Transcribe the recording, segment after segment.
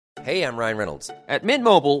Hey, I'm Ryan Reynolds. At Mint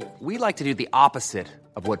Mobile, we like to do the opposite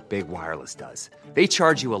of what Big Wireless does. They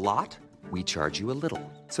charge you a lot, we charge you a little.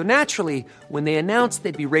 So naturally, when they announced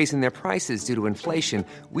they'd be raising their prices due to inflation,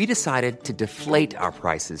 we decided to deflate our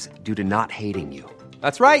prices due to not hating you.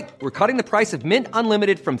 That's right. We're cutting the price of Mint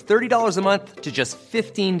Unlimited from $30 a month to just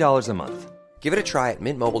 $15 a month. Give it a try at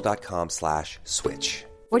mintmobile.com/switch.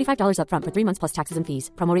 $45 up front for 3 months plus taxes and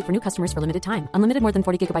fees. Promo rate for new customers for limited time. Unlimited more than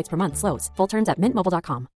 40 gigabytes per month. Slows full terms at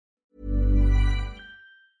mintmobile.com.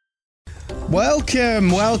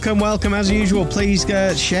 Welcome. As usual, please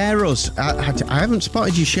share us. I haven't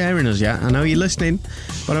spotted you sharing us yet. I know you're listening,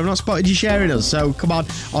 but I've not spotted you sharing us. So come on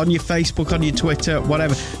your Facebook, on your Twitter,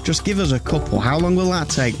 whatever. Just give us a couple. How long will that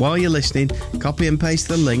take? While you're listening, copy and paste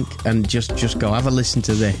the link and just go have a listen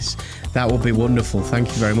to this. That would be wonderful. Thank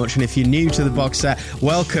you very much. And if you're new to the box set,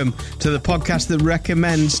 welcome to the podcast that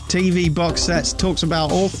recommends TV box sets, talks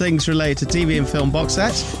about all things related to TV and film box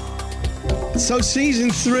sets. So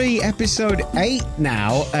season 3, episode 8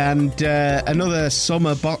 now, and another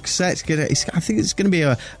summer box set. I think it's going to be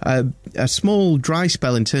a small dry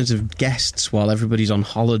spell in terms of guests while everybody's on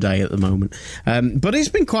holiday at the moment. But it's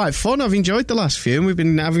been quite fun. I've enjoyed the last few, and we've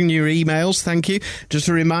been having your emails. Thank you. Just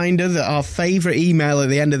a reminder that our favourite email at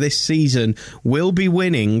the end of this season will be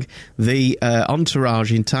winning the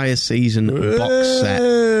Entourage entire season box set.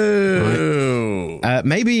 Right?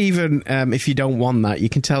 Maybe even if you don't want that, you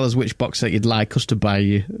can tell us which box set you'd like us to buy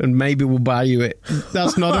you, and maybe we'll buy you it.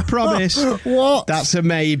 That's not a promise. What? That's a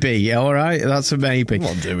maybe, all right? That's a maybe. I'm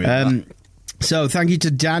not doing that. So thank you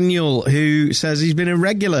to Daniel, who says he's been a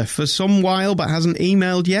regular for some while but hasn't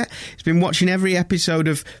emailed yet. He's been watching every episode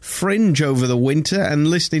of Fringe over the winter and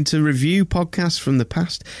listening to review podcasts from the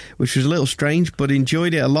past, which was a little strange, but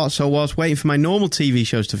enjoyed it a lot. So whilst waiting for my normal TV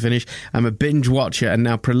shows to finish, I'm a binge watcher and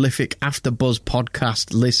now prolific AfterBuzz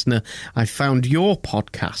podcast listener. I found your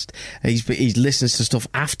podcast. He listens to stuff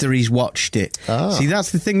after he's watched it. See,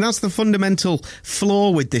 that's the thing. That's the fundamental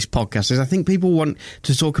flaw with this podcast, is I think people want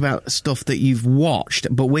to talk about stuff that you've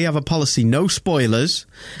watched, but we have a policy, no spoilers.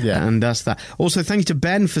 Yeah, and that's that. Also, thank you to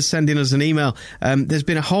Ben for sending us an email. There's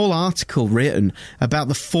been a whole article written about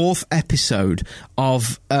the 4th episode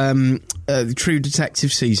of True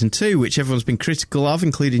Detective Season 2, which everyone's been critical of,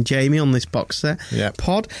 including Jamie on this box set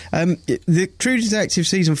pod. The True Detective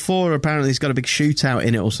Season 4 apparently has got a big shootout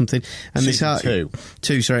in it or something. And Season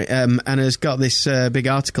 2, sorry. And has got this big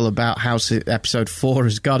article about how episode 4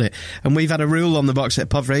 has got it. And we've had a rule on the box set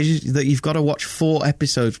pod for ages that you've got to watch 4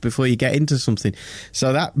 episodes before you get into something.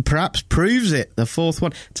 So that perhaps proves it, the 4th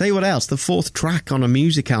one. Tell you what else, the 4th track on a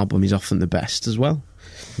music album is often the best as well.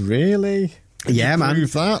 Really? Yeah, man.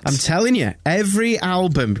 Prove that? I'm telling you, every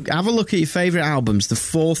album, have a look at your favourite albums, the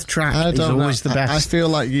 4th track is always the best. I feel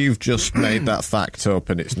like you've just made that fact up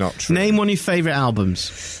and it's not true. Name one of your favourite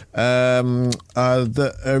albums.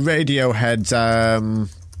 Radiohead's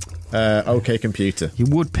OK Computer. You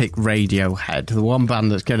would pick Radiohead, the one band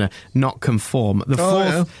that's going to not conform. The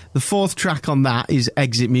 4th track on that is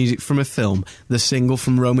Exit Music from a Film, the single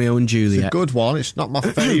from Romeo and Juliet. It's a good one. It's not my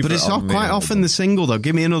favourite. But it's not quite often the single, though.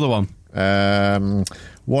 Give me another one.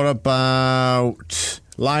 What about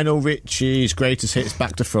Lionel Richie's Greatest Hits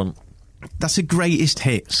Back to Front? That's a Greatest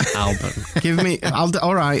Hits album. Give me...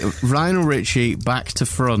 all right, Lionel Richie, Back to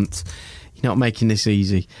Front. You're not making this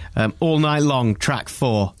easy. All Night Long, track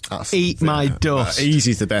 4. Eat My Dust.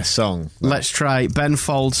 Easy's the best song. Let's try Ben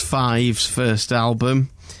Folds 5's first album.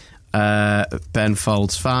 Ben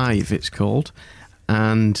Folds 5, it's called.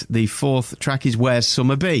 And the 4th track is Where's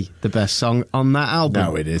Summer Be, the best song on that album.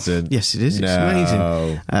 No, it isn't. Yes, it is. It's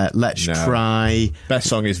amazing. Let's try... Best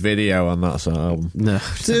song is Video on that album. No.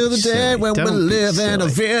 Till the day when we live in a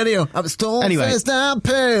video. I'm still face down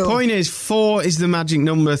pale. Point is, 4 is the magic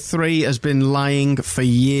number. 3 has been lying for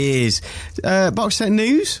years. Box set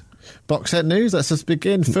news? Box set news, let's just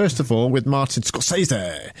begin first of all with Martin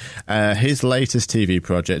Scorsese. His latest TV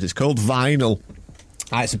project is called Vinyl.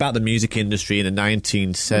 It's about the music industry in the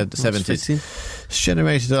 1970s. It's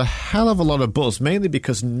generated a hell of a lot of buzz, mainly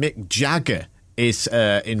because Mick Jagger is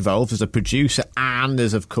involved as a producer and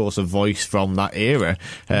as, of course, a voice from that era.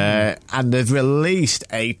 And they've released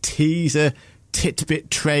a teaser tidbit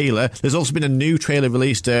trailer. There's also been a new trailer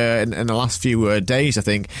released in the last few days, I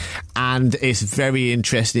think, and it's very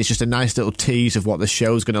interesting. It's just a nice little tease of what the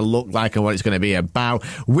show's going to look like and what it's going to be about.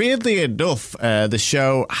 Weirdly enough, the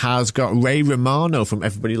show has got Ray Romano from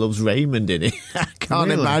Everybody Loves Raymond in it. I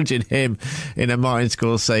can't imagine him in a Martin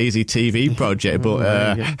Scorsese TV project,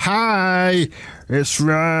 but hi, it's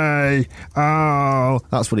Ray. Oh,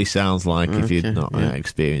 that's what he sounds like if you've not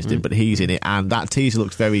experienced him. But he's in it, and that teaser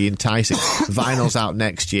looks very enticing. Vinyl's out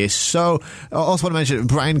next year. So, I also want to mention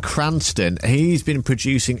Bryan Cranston. He's been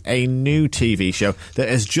producing a new TV show that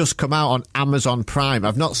has just come out on Amazon Prime.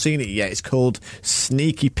 I've not seen it yet. It's called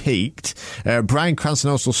Sneaky Peeked. Bryan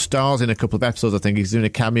Cranston also stars in a couple of episodes. I think he's doing a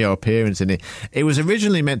cameo appearance in it. It was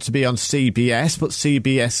originally meant to be on CBS, but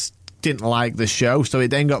CBS didn't like the show, so it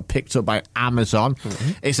then got picked up by Amazon.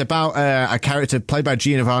 It's about a character played by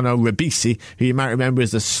Giovanni Ribisi, who you might remember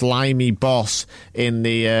as the slimy boss in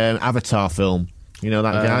the Avatar film. You know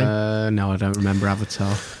that guy? No, I don't remember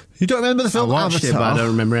Avatar. You don't remember the film I watched Avatar? it, but I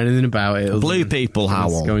don't remember anything about it. Blue people,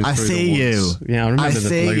 Howell. I see you. Yeah, I remember the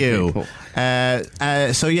blue people.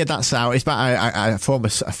 So yeah, that's out. It's about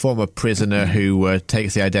a former prisoner who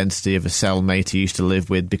takes the identity of a cellmate he used to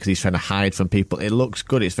live with because he's trying to hide from people. It looks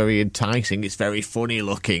good. It's very enticing. It's very funny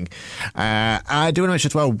looking. I do want to mention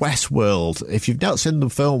as well Westworld. If you've not seen the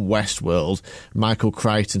film Westworld, Michael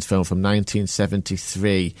Crichton's film from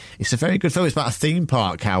 1973, it's a very good film. It's about a theme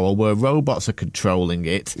park, Howell, where robots are controlling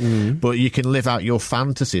it, but you can live out your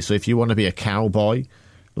fantasy. So if you want to be a cowboy,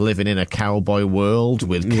 living in a cowboy world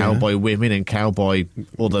with cowboy women and cowboy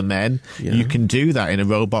other men, you can do that in a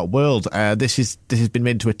robot world. This has been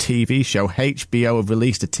made into a TV show. HBO have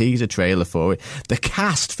released a teaser trailer for it. The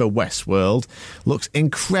cast for Westworld looks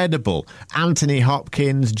incredible. Anthony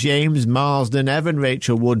Hopkins, James Marsden, Evan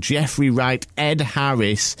Rachel Wood, Jeffrey Wright, Ed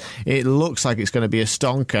Harris. It looks like it's going to be a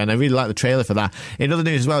stonker, and I really like the trailer for that. In other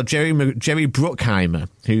news as well, Jerry Bruckheimer,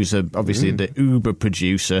 who's obviously the Uber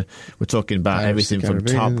producer. We're talking about everything from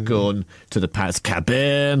Top Gun to the Pirates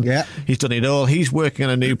Cabin. Yeah, he's done it all. He's working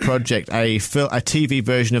on a new project, a TV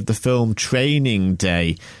version of the film Training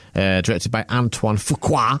Day, directed by Antoine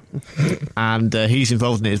Fuqua, and he's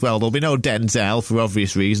involved in it as well. There'll be no Denzel for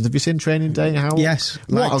obvious reasons. Have you seen Training Day, Howard? Yes.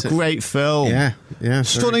 What a great film. Yeah.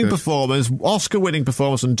 Stunning performance, Oscar-winning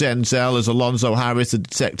performance from Denzel as Alonzo Harris, the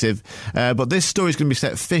detective. But this story's going to be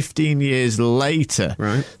set 15 years later.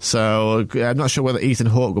 Right. So I'm not sure whether Ethan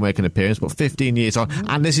Hawke will make an appearance, but 15 years on.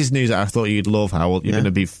 And this is news that I thought you'd love, Howard. You're going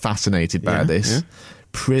to be fascinated by this. Yeah.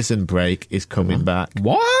 Prison Break is coming back.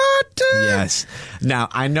 What? Yes. Now,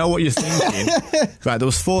 I know what you're thinking. Right, there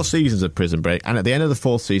was 4 seasons of Prison Break, and at the end of the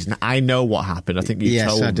 4th season, I know what happened. I think you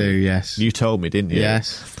told me. Yes, I do, yes. You told me, didn't you?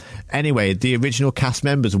 Yes. Anyway, the original cast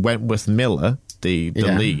members, Wentworth Miller, the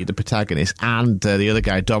lead, the protagonist, and the other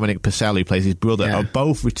guy, Dominic Purcell, who plays his brother, are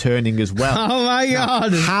both returning as well. Oh, my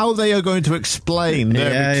God. How they are going to explain their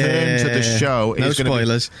return to the show is going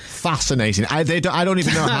to be fascinating. I don't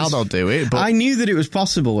even know how they'll do it. But I knew that it was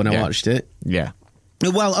possible when I watched it. Yeah.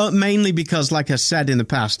 Well, mainly because, like I said in the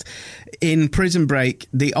past, in Prison Break,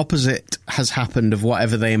 the opposite has happened of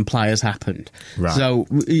whatever they imply has happened. Right. So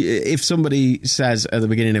if somebody says at the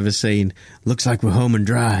beginning of a scene, looks like we're home and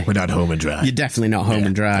dry. We're not home and dry. You're definitely not home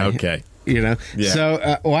and dry. Okay. You know,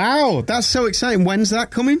 so wow, that's so exciting. When's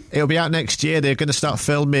that coming? It'll be out next year. They're going to start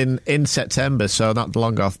filming in September, so not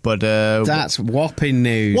long off. But that's whopping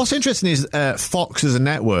news. What's interesting is Fox as a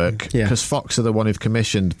network, because Fox are the one who've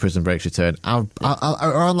commissioned Prison Break's return, are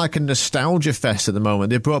on like a nostalgia fest at the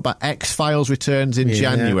moment. They brought back X-Files returns in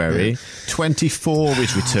January. 24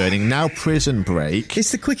 is returning now. Prison Break.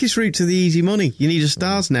 It's the quickest route to the easy money. You need a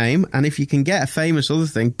star's name, and if you can get a famous other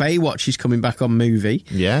thing, Baywatch is coming back on movie.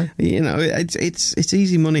 Yeah, you know. It's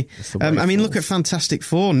easy money. I mean, look at Fantastic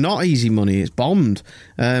Four. Not easy money. It's bombed.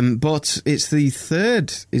 But it's the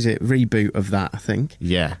 3rd, is it, reboot of that, I think.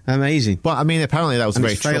 Yeah. Amazing. But, I mean, apparently that was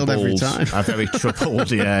very failed every time. Very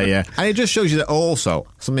troubled, yeah. And it just shows you that also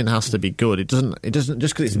something has to be good. It doesn't just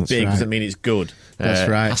because it's big doesn't mean it's good. That's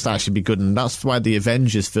right. It has to actually be good. And that's why the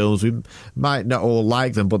Avengers films, we might not all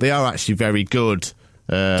like them, but they are actually very good.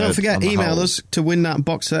 Don't forget, email us to win that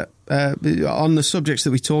box set. On the subjects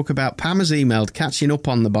that we talk about, Pam has emailed catching up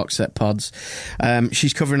on the box set pods.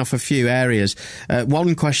 She's covering off a few areas.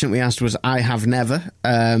 One question we asked was, I have never.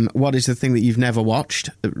 What is the thing that you've never watched?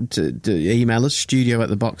 To email us,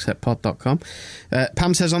 studio@theboxsetpod.com.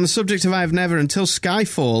 Pam says, on the subject of I have never, until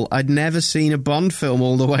Skyfall, I'd never seen a Bond film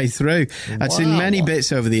all the way through. I'd seen many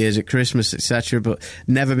bits over the years at Christmas, etc., but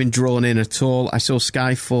never been drawn in at all. I saw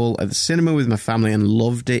Skyfall at the cinema with my family and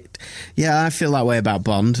loved it. Yeah, I feel that way about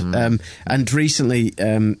Bond. And recently,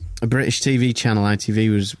 a British TV channel,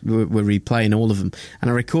 ITV, were replaying all of them,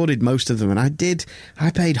 and I recorded most of them, and I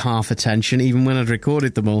paid half attention even when I'd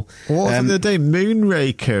recorded them all. What was the day?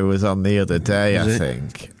 Moonraker was on the other day, I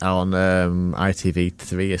think, on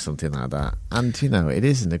ITV3 or something like that. And, you know, it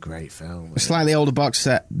isn't a great film. A slightly older box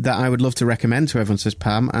set that I would love to recommend to everyone, says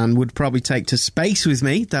Pam, and would probably take to space with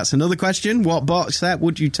me. That's another question. What box set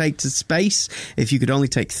would you take to space? If you could only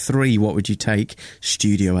take 3, what would you take?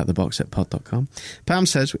 studio@theboxsetpod.com. Pam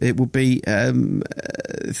says it would be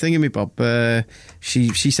Thingamabob.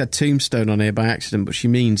 She said Tombstone on here by accident, but she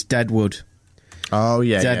means Deadwood. Oh,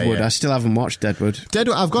 yeah, Deadwood. Yeah. I still haven't watched Deadwood.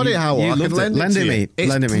 Deadwood, I've got it, Howard. I can lend it to you.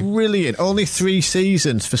 It's brilliant. Only 3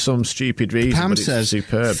 seasons for some stupid reason, Pam but it's says,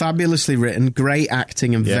 superb. Fabulously written, great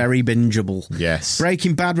acting, and very bingeable. Yes.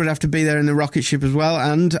 Breaking Bad would have to be there in the rocket ship as well,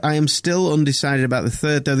 and I am still undecided about the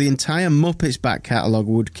third, though the entire Muppets back catalogue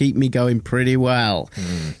would keep me going pretty well.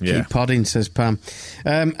 Keep podding, says Pam.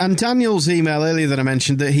 And Daniel's email earlier that I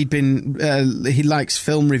mentioned, that he likes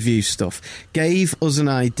film review stuff, gave us an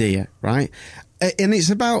idea, right? And it's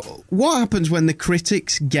about what happens when the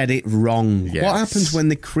critics get it wrong. Yes. What happens when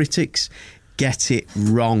the critics get it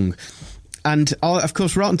wrong? And, of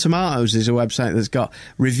course, Rotten Tomatoes is a website that's got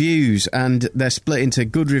reviews, and they're split into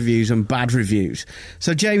good reviews and bad reviews.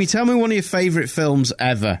 So, Jamie, tell me one of your favourite films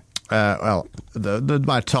ever. Well,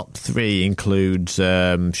 my top 3 includes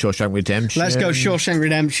Shawshank Redemption. Let's go Shawshank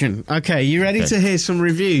Redemption. Okay, you ready to hear some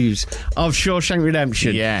reviews of Shawshank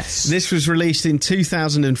Redemption? Yes. This was released in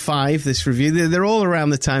 2005, this review. They're all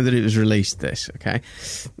around the time that it was released, this, okay?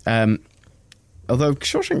 Although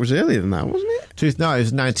Shawshank was earlier than that, wasn't it? No, it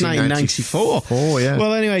was 1994. Yeah.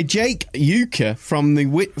 Well, anyway, Jake Euchre from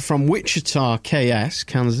Wichita,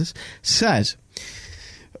 Kansas, says,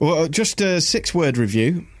 well, just a 6-word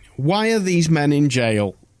review. Why are these men in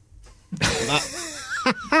jail? That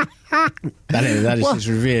is his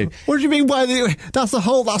review. What do you mean? That's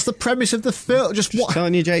the premise of the film. Just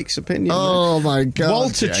telling you Jake's opinion. Oh my God!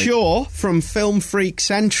 Walter Jake. Chaw from Film Freak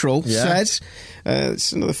Central says,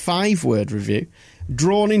 it's another 5-word review.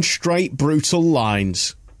 Drawn in straight, brutal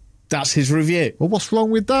lines. That's his review. Well, what's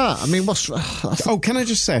wrong with that? I mean, can I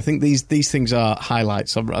just say, I think these things are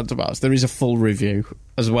highlights on Roundabouts. There is a full review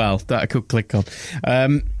as well that I could click on.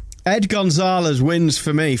 Ed Gonzalez wins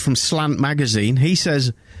for me from Slant Magazine. He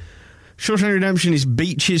says, Shawshank Redemption is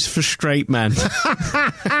beaches for straight men.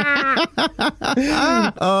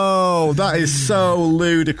 Oh, that is so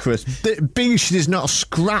ludicrous. Beaches is not a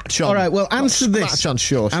scratch on. All right, well, answer this. On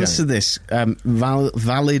Shawshank. Answer this.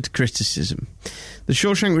 Valid criticism. The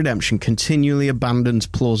Shawshank Redemption continually abandons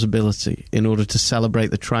plausibility in order to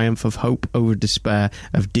celebrate the triumph of hope over despair,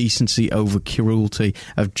 of decency over cruelty,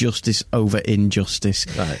 of justice over injustice.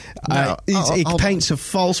 Right. It paints a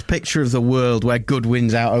false picture of the world where good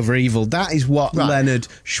wins out over evil. That is what Leonard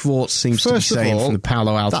Schwartz seems to be saying from the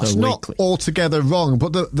Palo Alto that's Weekly. Not altogether wrong,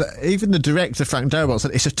 but even the director, Frank Darabont,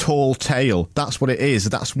 said it's a tall tale. That's what it is.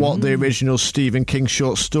 That's what the original Stephen King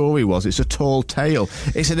short story was. It's a tall tale.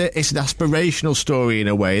 It's an aspirational story in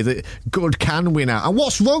a way that good can win out. And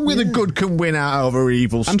what's wrong with a good can win out over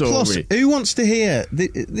evil story? And plus, who wants to hear...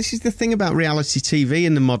 This is the thing about reality TV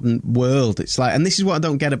in the modern world. It's like... And this is what I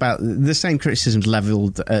don't get about... The same criticisms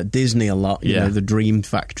levelled at Disney a lot, you know, the Dream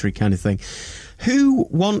Factory kind of thing. Who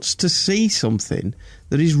wants to see something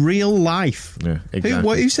that is real life? Yeah,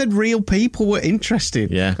 exactly. Who said real people were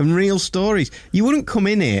interested? And real stories? You wouldn't come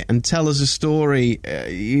in here and tell us a story,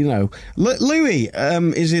 Louis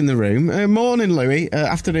is in the room. Morning, Louis.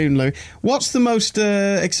 Afternoon, Louis. What's the most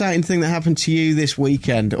exciting thing that happened to you this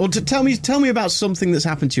weekend? Or tell me about something that's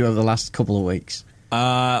happened to you over the last couple of weeks.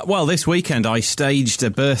 Well, this weekend I staged a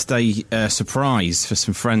birthday surprise for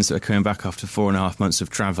some friends that are coming back after 4.5 months of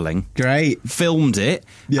travelling. Great. Filmed it,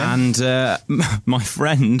 and my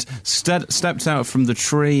friend stepped out from the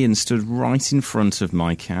tree and stood right in front of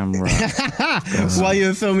my camera. While you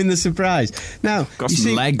were filming the surprise. Now, got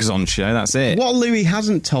some legs on show, that's it. What Louis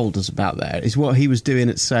hasn't told us about there is what he was doing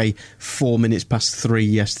at, say, 3:04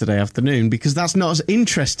 yesterday afternoon, because that's not as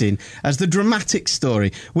interesting as the dramatic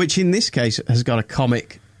story, which in this case has got a comic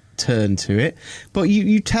turn to it. But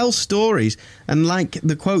you tell stories, and like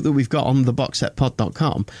the quote that we've got on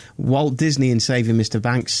theboxsetpod.com, Walt Disney in Saving Mr.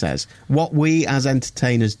 Banks says, what we as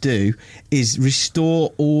entertainers do is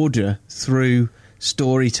restore order through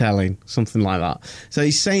storytelling, something like that. So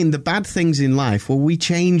he's saying the bad things in life, well, we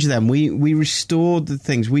change them. We restore the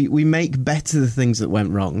things. We make better the things that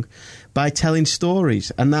went wrong by telling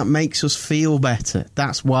stories, and that makes us feel better.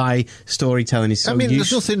 That's why storytelling is so useful.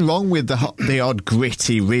 There's nothing wrong with the odd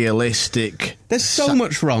gritty, realistic There's so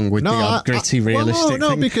much wrong with the odd gritty, realistic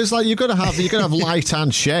no, thing. because like you're gonna have light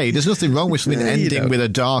and shade. There's nothing wrong with something ending with a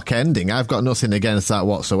dark ending. I've got nothing against that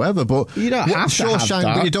whatsoever. But you don't have to have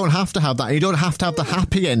that. But you don't have to have that. You don't have to have the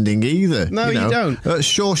happy ending either. No, you don't.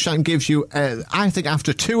 Shawshank gives you. I think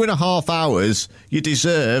after 2.5 hours, you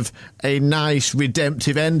deserve a nice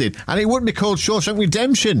redemptive ending, and it wouldn't be called Shawshank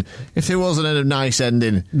Redemption if there wasn't a nice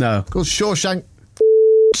ending. No, called Shawshank.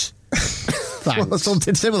 Thanks. Or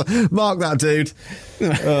something similar. Mark that, dude.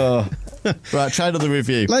 Right, try another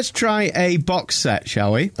review. Let's try a box set,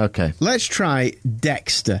 shall we? Okay. Let's try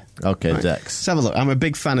Dexter. Okay, right. Dex. Let's have a look. I'm a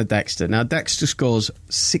big fan of Dexter. Now, Dexter scores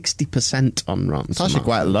 60% on Rotten Tomatoes. It's actually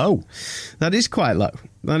quite low. That is quite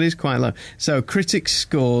low. So, critics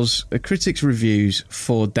reviews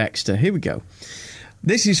for Dexter. Here we go.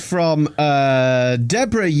 This is from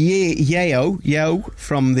Deborah Yeo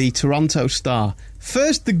from the Toronto Star.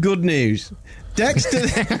 First, the good news. Dexter...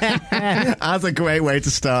 That's a great way to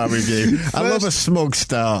start a review. I love a smug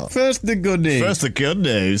start. First, the good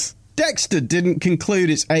news. Dexter didn't conclude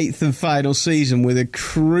its 8th and final season with a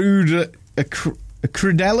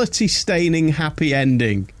crudelity-staining happy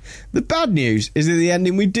ending. The bad news is that the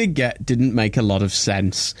ending we did get didn't make a lot of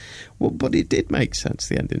sense. Well, but it did make sense,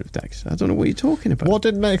 the ending of Dexter. I don't know what you're talking about. What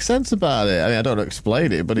didn't make sense about it? I mean, I don't know how to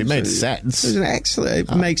explain it, but it made sense. It was excellent.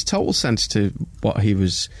 It makes total sense to what he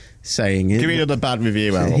was saying. Give me another bad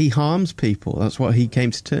review, Al. He harms people. That's what he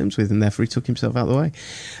came to terms with, and therefore he took himself out of the way.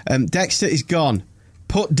 Dexter is gone.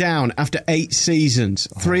 Put down after 8 seasons,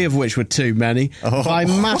 3 of which were too many, by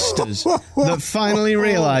masters that finally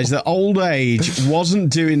realised that old age wasn't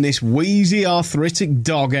doing this wheezy, arthritic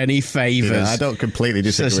dog any favours. Yeah, I don't completely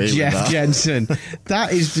disagree with Jeff that. Jensen.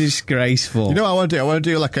 That is disgraceful. You know what I want to do? I want to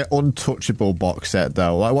do like an untouchable box set,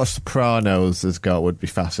 though. Like what Sopranos has got would be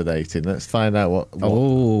fascinating. Let's find out what that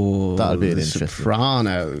would be an interesting.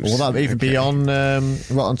 Sopranos. Will that even be on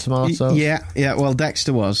Rotten Tomatoes? Yeah. Well,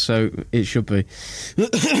 Dexter was, so it should be.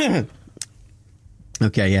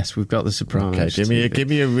 Okay, yes, we've got the Sopranos. Okay, give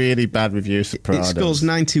me a really bad review of Sopranos. It scores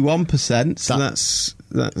 91%, so that's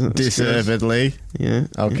deservedly. Yeah.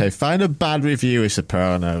 Okay, find a bad review of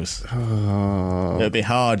Sopranos. It'll be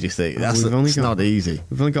hard, you think. It's not easy.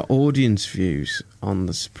 We've only got audience views on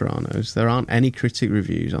the Sopranos. There aren't any critic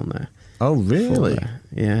reviews on there. Oh, really?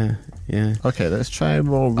 Yeah. Okay, let's try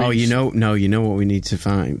more. Oh, you know what we need to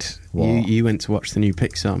find. What? You went to watch the new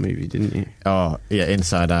Pixar movie, didn't you? Oh, yeah,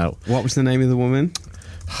 Inside Out. What was the name of the woman?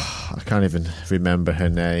 I can't even remember her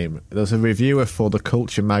name. There's a reviewer for The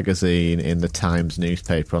Culture magazine in the Times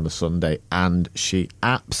newspaper on the Sunday, and she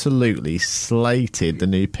absolutely slated the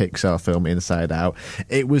new Pixar film Inside Out.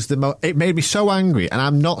 It was it made me so angry, and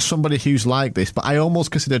I'm not somebody who's like this, but I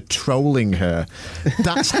almost considered trolling her.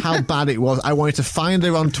 That's how bad it was. I wanted to find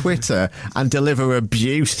her on Twitter and deliver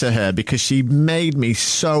abuse to her because she made me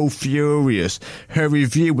so furious. Her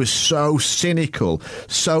review was so cynical,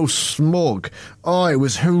 so smug. Oh, it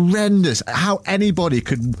was horrendous. How anybody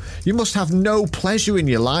could... You must have no pleasure in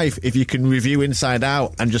your life if you can review Inside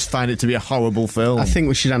Out and just find it to be a horrible film. I think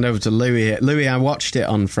we should hand over to Louis. Louis, I watched it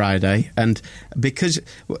on Friday, and because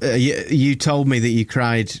you told me that you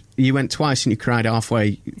cried... You went twice and you cried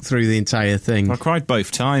halfway through the entire thing. I cried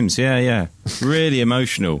both times, yeah. Really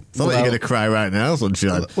emotional. I thought you were going to cry right now,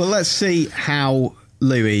 sunshine. Well, let's see how...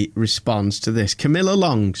 Louis responds to this. Camilla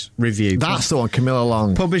Long's review. That's the one, Camilla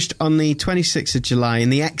Long. Published on the 26th of July in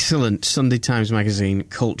the excellent Sunday Times magazine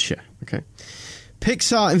Culture. Okay.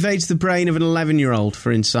 Pixar invades the brain of an 11-year-old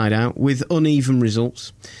for Inside Out with uneven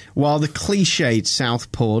results, while the cliched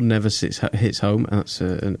South porn never hits home. That's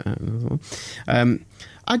another one.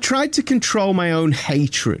 I tried to control my own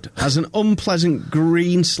hatred as an unpleasant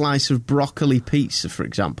green slice of broccoli pizza, for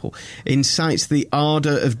example, incites the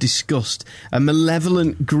ardour of disgust, a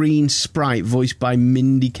malevolent green sprite voiced by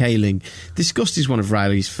Mindy Kaling. Disgust is one of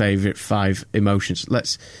Riley's favourite 5 emotions.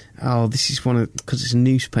 This is one of... Because it's a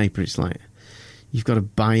newspaper, it's like... You've got to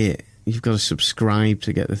buy it. You've got to subscribe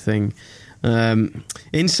to get the thing.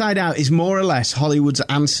 Inside Out is more or less Hollywood's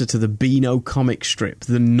answer to the Beano comic strip,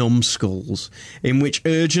 The Numbskulls, in which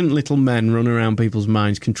urgent little men run around people's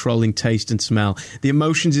minds, controlling taste and smell. The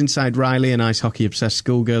emotions inside Riley, an ice hockey-obsessed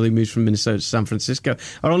schoolgirl who moves from Minnesota to San Francisco,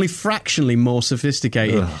 are only fractionally more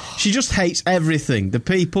sophisticated. She just hates everything. The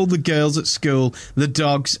people, the girls at school, the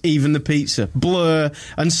dogs, even the pizza. Blur.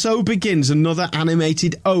 And so begins another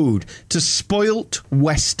animated ode to spoilt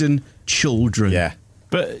Western children. Yeah.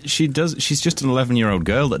 But she's just an 11-year-old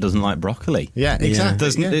girl that doesn't like broccoli. Yeah, exactly.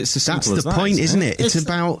 It's as simple That's the point, isn't it?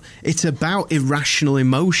 It's about irrational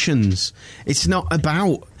emotions. It's not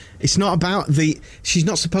about the... She's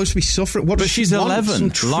not supposed to be suffering. But she's 11.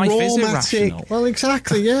 Life is irrational. Well,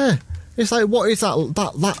 exactly, yeah. It's like, what is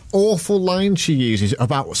that awful line she uses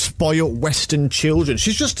about spoilt Western children?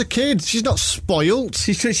 She's just a kid. She's not spoilt.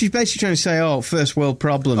 She's basically trying to say, first world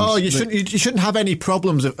problems. Oh, you shouldn't have any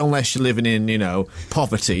problems unless you're living in,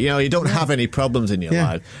 poverty. You don't have any problems in your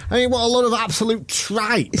life. I mean, what a lot of absolute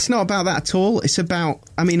tripe. It's not about that at all. It's about,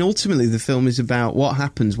 ultimately the film is about what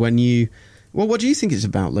happens when you... Well, what do you think it's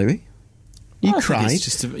about, Louis? You cried?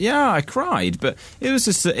 I cried, but it was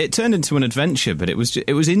just it turned into an adventure. But it was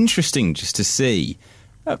interesting just to see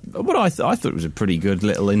what I thought it was a pretty good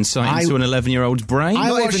little insight into an 11-year-old's brain.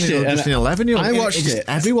 I watched it. Just an 11-year-old. I watched it.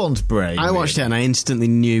 Everyone's brain. I watched it and I instantly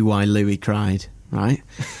knew why Louis cried. Right,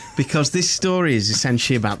 because this story is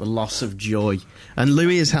essentially about the loss of joy, and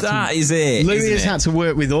Louis has had had to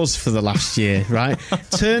work with us for the last year. Right,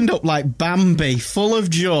 turned up like Bambi, full of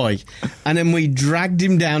joy, and then we dragged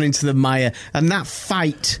him down into the mire, and that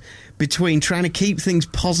fight between trying to keep things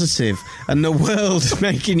positive and the world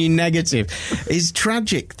making you negative is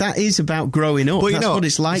tragic. That is about growing up. But that's what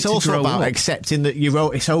it's like to grow up. It's also about accepting that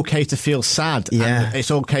it's okay to feel sad. Yeah. And it's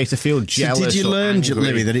okay to feel jealous. So did you learn, angry.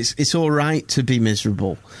 Louis, that it's all right to be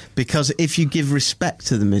miserable? Because if you give respect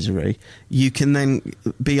to the misery, you can then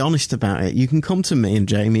be honest about it. You can come to me and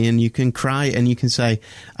Jamie and you can cry and you can say,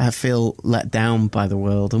 I feel let down by the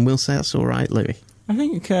world. And we'll say, that's all right, Louis. I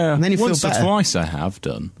think and then you once feel or twice I have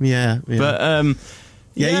done. Yeah. But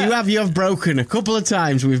you have broken a couple of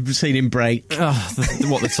times. We've seen him break. The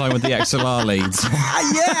time with the XLR leads? The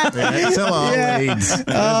XLR leads.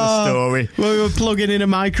 There's a story. Well, we were plugging in a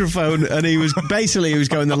microphone, and he was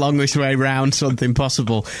going the longest way round something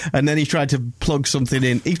possible, and then he tried to plug something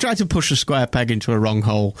in. He tried to push a square peg into a wrong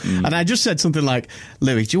hole, and I just said something like,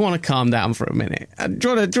 "Louis, do you want to calm down for a minute? Do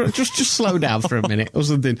you want to just slow down for a minute or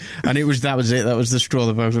something?" And that was it. That was the straw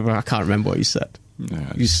that broke the barrel. I can't remember what you said. No,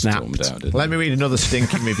 you snapped. Let me read another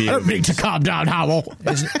stinking review. I don't need to calm down, Howell.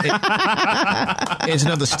 Here's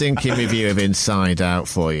another stinking review of Inside Out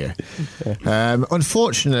for you.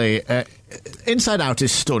 Unfortunately, Inside Out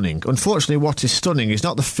is stunning. Unfortunately, what is stunning is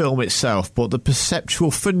not the film itself, but the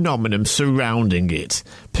perceptual phenomenon surrounding it.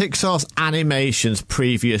 Pixar's animation's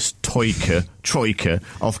previous troika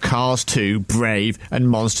of Cars 2, Brave, and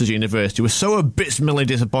Monsters University was so abysmally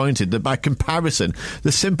disappointed that by comparison,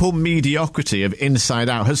 the simple mediocrity of Inside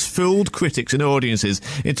Out has fooled critics and audiences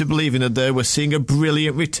into believing that they were seeing a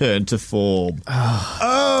brilliant return to form.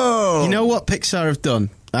 You know what Pixar have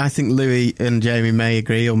done? I think Louis and Jamie may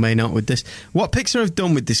agree or may not with this. What Pixar have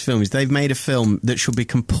done with this film is they've made a film that should be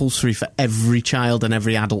compulsory for every child and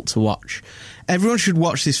every adult to watch. Everyone should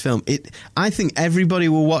watch this film. I think everybody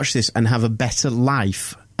will watch this and have a better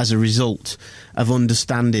life as a result of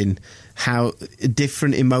understanding how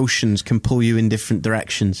different emotions can pull you in different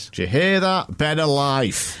directions. Do you hear that? Better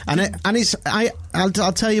life. I'll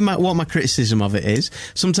tell you what my criticism of it is.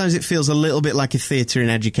 Sometimes it feels a little bit like a theatre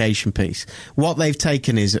and education piece. What they've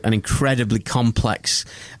taken is an incredibly complex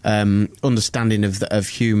understanding of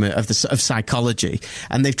humour, of psychology,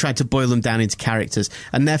 and they've tried to boil them down into characters.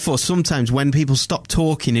 And therefore, sometimes when people stop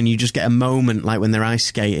talking and you just get a moment, like when they're ice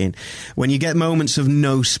skating, when you get moments of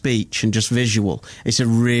no speech and just visual, it's a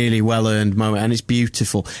really well-earned moment, and it's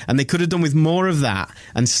beautiful. And they could have done with more of that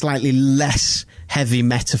and slightly less heavy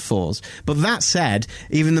metaphors. But that said,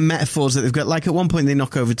 even the metaphors that they've got, like at one point they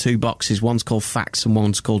knock over two boxes, one's called facts and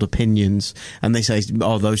one's called opinions, and they say,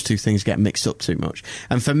 those two things get mixed up too much.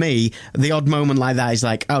 And for me, the odd moment like that is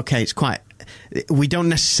like, okay, we don't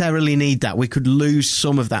necessarily need that. We could lose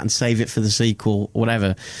some of that and save it for the sequel,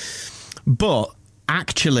 whatever. But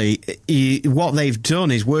actually, what they've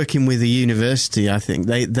done is working with the university. I think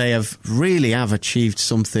they have achieved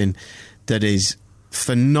something that is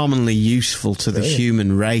phenomenally useful to the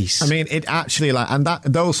human race. I mean, it actually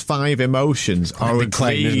those five emotions are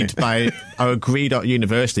agreed at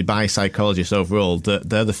university by psychologists overall that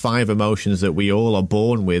they're the five emotions that we all are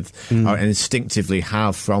born with or instinctively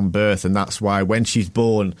have from birth, and that's why when she's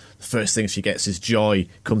born, the first thing she gets is joy,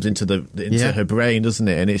 comes into her brain, doesn't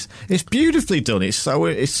it? And it's beautifully done. It's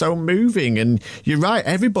so moving, and you're right.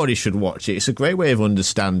 Everybody should watch it. It's a great way of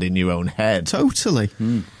understanding your own head. Totally.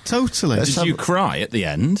 Did you cry at the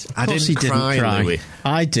end? I didn't cry. Louis.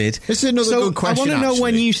 I did. This is another good question. I want to know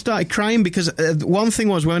when you started crying, because one thing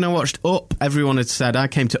was when I watched Up, everyone had said, I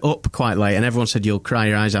came to Up quite late, and everyone said you'll cry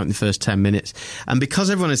your eyes out in the first 10 minutes. And because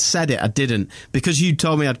everyone had said it, I didn't. Because you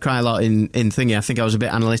told me I'd cry a lot in Thingy, I think I was a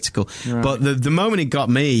bit analytical. Right. But the moment it got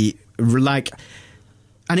me,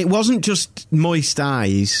 and it wasn't just moist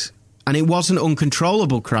eyes, and it wasn't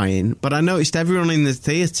uncontrollable crying, but I noticed everyone in the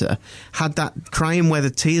theatre had that crying where the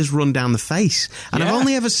tears run down the face. And I've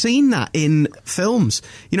only ever seen that in films.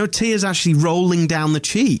 Tears actually rolling down the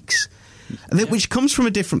cheeks. which comes from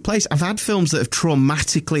a different place. I've had films that have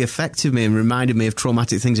traumatically affected me and reminded me of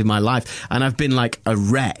traumatic things in my life, and I've been like a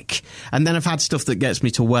wreck. And then I've had stuff that gets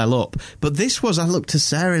me to well up. But this was, I looked to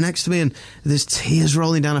Sarah next to me, and there's tears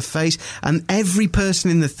rolling down her face, and every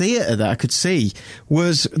person in the theatre that I could see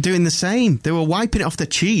was doing the same. They were wiping it off their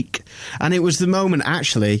cheek. And it was the moment,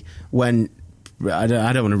 actually, when... I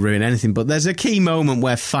don't want to ruin anything, but there's a key moment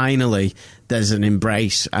where finally there's an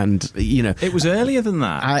embrace, and it was earlier than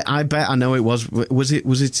that. I bet I know it was. Was it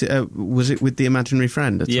with the imaginary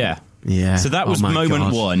friend? Yeah. Yeah. So that was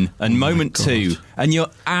moment one and moment two, and you're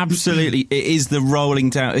absolutely. It is the rolling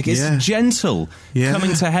down. It's gentle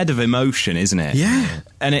coming to head of emotion, isn't it? Yeah.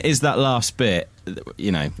 And it is that last bit.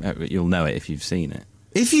 You'll know it if you've seen it.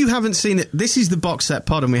 If you haven't seen it, this is the box set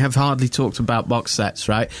pod, and we have hardly talked about box sets,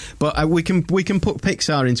 right? But we can put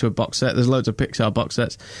Pixar into a box set. There's loads of Pixar box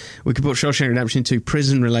sets. We can put Shawshank Redemption into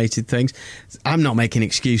prison-related things. I'm not making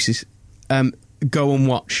excuses. Go and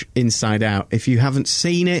watch Inside Out. If you haven't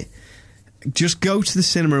seen it, just go to the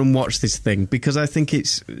cinema and watch this thing, because I think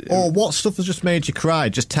it's... Or what stuff has just made you cry?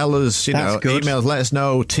 Just tell us, emails, let us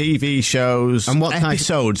know, TV shows, and what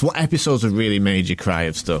episodes. What episodes have really made you cry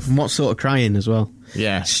of stuff? And what sort of crying as well?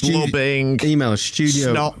 Yeah, blubbing, email us,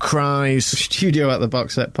 snot cries,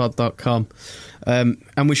 studio@theboxsetpod.com.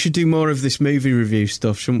 And we should do more of this movie review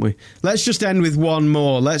stuff, shouldn't we? Let's just end with one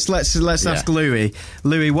more. Let's ask Louis.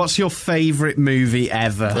 Louis, what's your favourite movie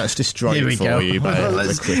ever? Let's destroy it for you.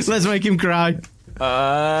 Let's make him cry.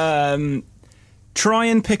 Try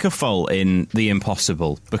and pick a fault in The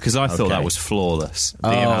Impossible, because I thought that was flawless.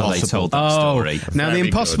 How they told that story. Now, The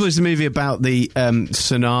Impossible is the movie about the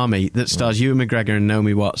tsunami that stars Ewan McGregor and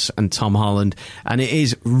Naomi Watts and Tom Holland, and it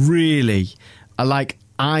is really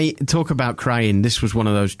I talk about crying. This was one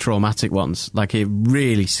of those traumatic ones. Like, it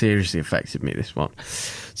really seriously affected me, this one.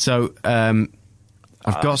 So I've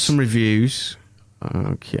got some reviews.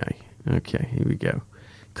 Okay, here we go.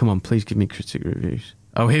 Come on, please give me critic reviews.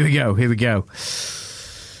 Oh, here we go.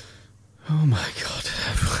 Oh, my God.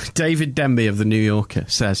 David Denby of The New Yorker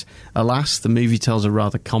says, alas, the movie tells a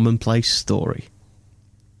rather commonplace story.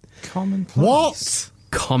 Commonplace? What?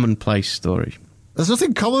 Commonplace story. There's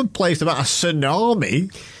nothing commonplace about a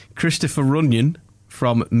tsunami. Christopher Runyon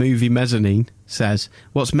from Movie Mezzanine says,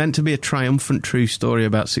 what's meant to be a triumphant true story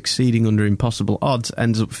about succeeding under impossible odds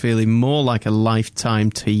ends up feeling more like a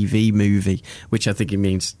Lifetime TV movie, which I think it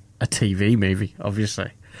means a TV movie,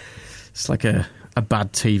 obviously. It's like a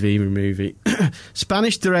bad TV movie.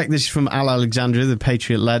 Spanish director, this is from Al Alexandria, the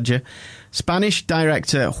Patriot Ledger. Spanish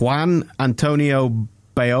director Juan Antonio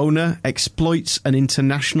Bayona exploits an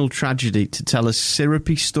international tragedy to tell a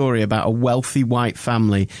syrupy story about a wealthy white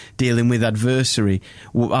family dealing with adversity,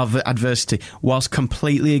 whilst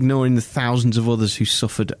completely ignoring the thousands of others who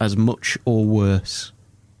suffered as much or worse.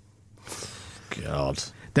 God.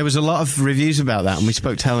 There was a lot of reviews about that, and we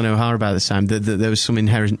spoke to Helen O'Hara about this time, that there was some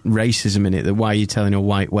inherent racism in it, that why are you telling a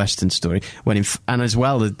white Western story? And as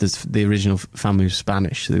well, the original family was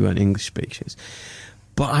Spanish, so they weren't English speakers.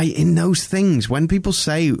 But in those things, when people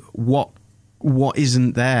say what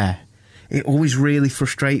isn't there, it always really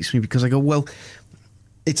frustrates me, because I go, well,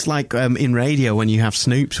 it's like in radio when you have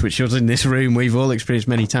snoops, which was in this room, we've all experienced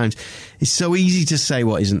many times. It's so easy to say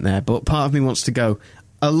what isn't there, but part of me wants to go,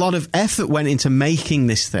 a lot of effort went into making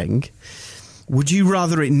this thing. Would you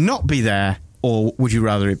rather it not be there, or would you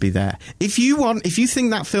rather it be there? If you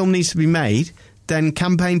think that film needs to be made, then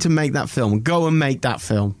campaign to make that film. Go and make that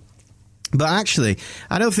film. But actually,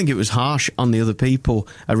 I don't think it was harsh on the other people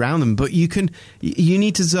around them. But you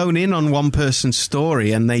need to zone in on one person's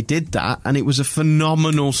story, and they did that, and it was a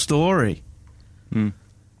phenomenal story.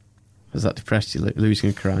 Has that depressed you? Louis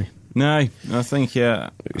going to cry? No, I think,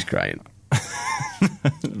 yeah. Louis crying.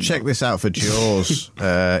 Check this out for Jaws.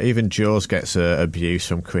 Even Jaws gets abuse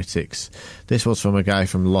from critics. This was from a guy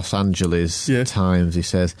from Los Angeles Times. He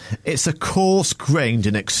says, it's a coarse-grained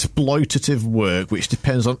and exploitative work which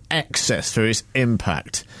depends on excess for its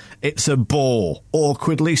impact. It's a bore,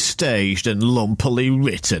 awkwardly staged and lumpily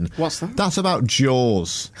written. What's that? That's about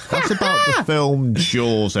Jaws. That's about the film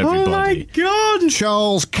Jaws, everybody. Oh, my God!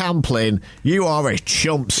 Charles Camplin, you are a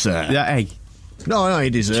chump, sir. Yeah, hey. No, he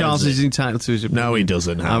deserves Charles it. is entitled to his opinion. No, he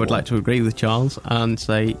doesn't. I would like to agree with Charles and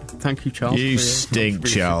say thank you, Charles. You stink,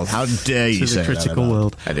 Charles. How dare you say that? To the critical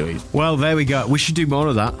world. Anyway. Well, there we go. We should do more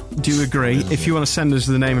of that. Do you agree? If you want to send us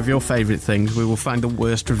the name of your favourite things, we will find the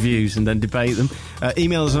worst reviews and then debate them.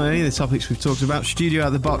 Email us on any of the topics we've talked about.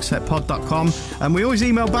 studio@theboxsetpod.com. And we always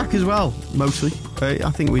email back as well, mostly. I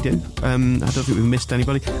think we do. I don't think we've missed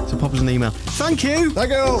anybody. So pop us an email. Thank you.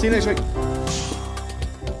 Thank you. See you next week.